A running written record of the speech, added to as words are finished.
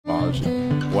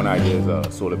psychopathology. One idea is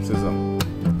solipsism,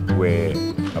 where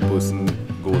a person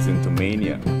goes into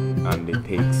mania and they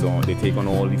take on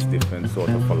all these different sort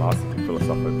of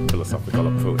philosophical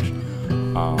approach.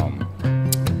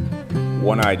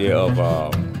 One idea of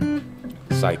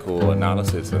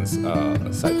psychoanalysis and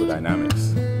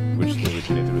psychodynamics, which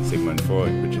originated with Sigmund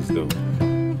Freud, which is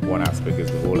one aspect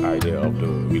is the whole idea of the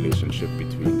relationship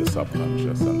between the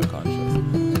subconscious and the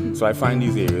conscious. So I find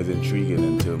these areas intriguing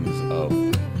in terms of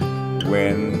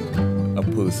when a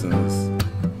person's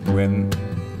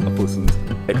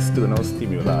external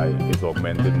stimuli is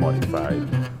augmented, modified,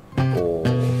 or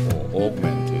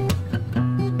augmented.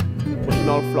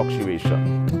 Emotional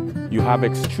fluctuation. You have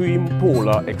extreme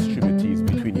polar extremities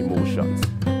between emotions.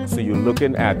 So you're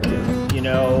looking at, you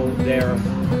know,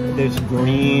 there's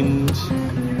greens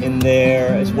in there,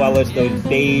 as well as those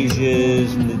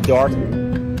beiges and the dark.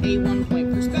 A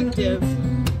one-point perspective,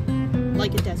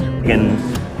 like a desert.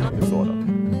 Disorder.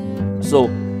 So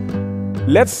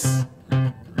let's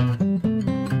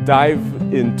dive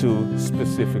into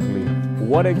specifically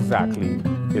what exactly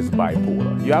is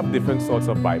bipolar. You have different sorts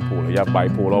of bipolar. You have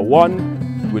bipolar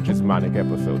 1, which is manic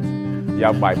episodes. You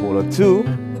have bipolar 2,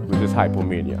 which is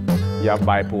hypomania. You have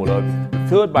bipolar,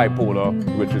 third bipolar,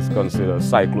 which is considered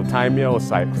cyclothymia or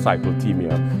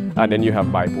cyclothymia. And then you have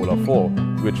bipolar 4,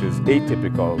 which is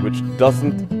atypical, which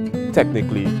doesn't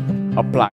technically apply.